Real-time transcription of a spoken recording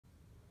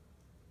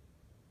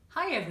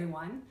Hi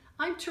everyone,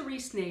 I'm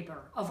Therese Naber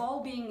of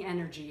All Being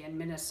Energy in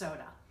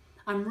Minnesota.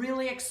 I'm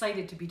really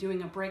excited to be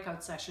doing a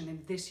breakout session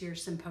in this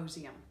year's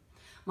symposium.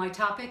 My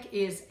topic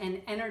is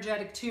an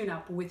energetic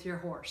tune-up with your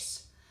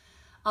horse.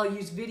 I'll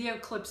use video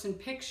clips and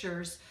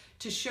pictures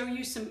to show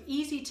you some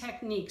easy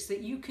techniques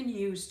that you can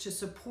use to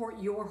support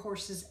your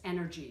horse's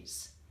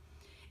energies.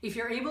 If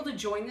you're able to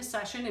join the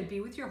session and be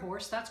with your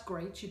horse, that's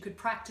great. You could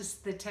practice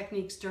the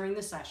techniques during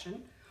the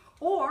session.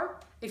 Or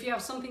if you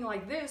have something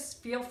like this,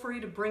 feel free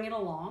to bring it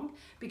along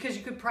because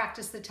you could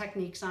practice the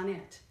techniques on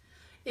it.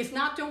 If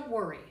not, don't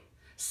worry.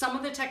 Some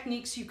of the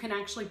techniques you can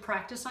actually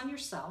practice on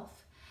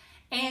yourself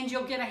and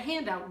you'll get a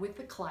handout with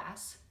the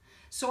class.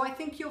 So I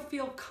think you'll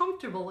feel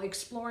comfortable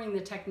exploring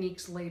the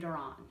techniques later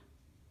on.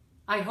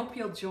 I hope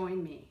you'll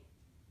join me.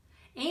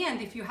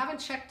 And if you haven't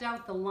checked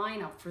out the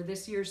lineup for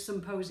this year's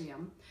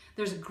symposium,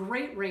 there's a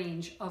great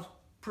range of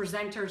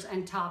presenters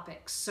and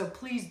topics, so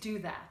please do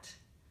that.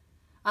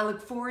 I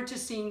look forward to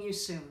seeing you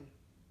soon.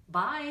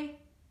 Bye.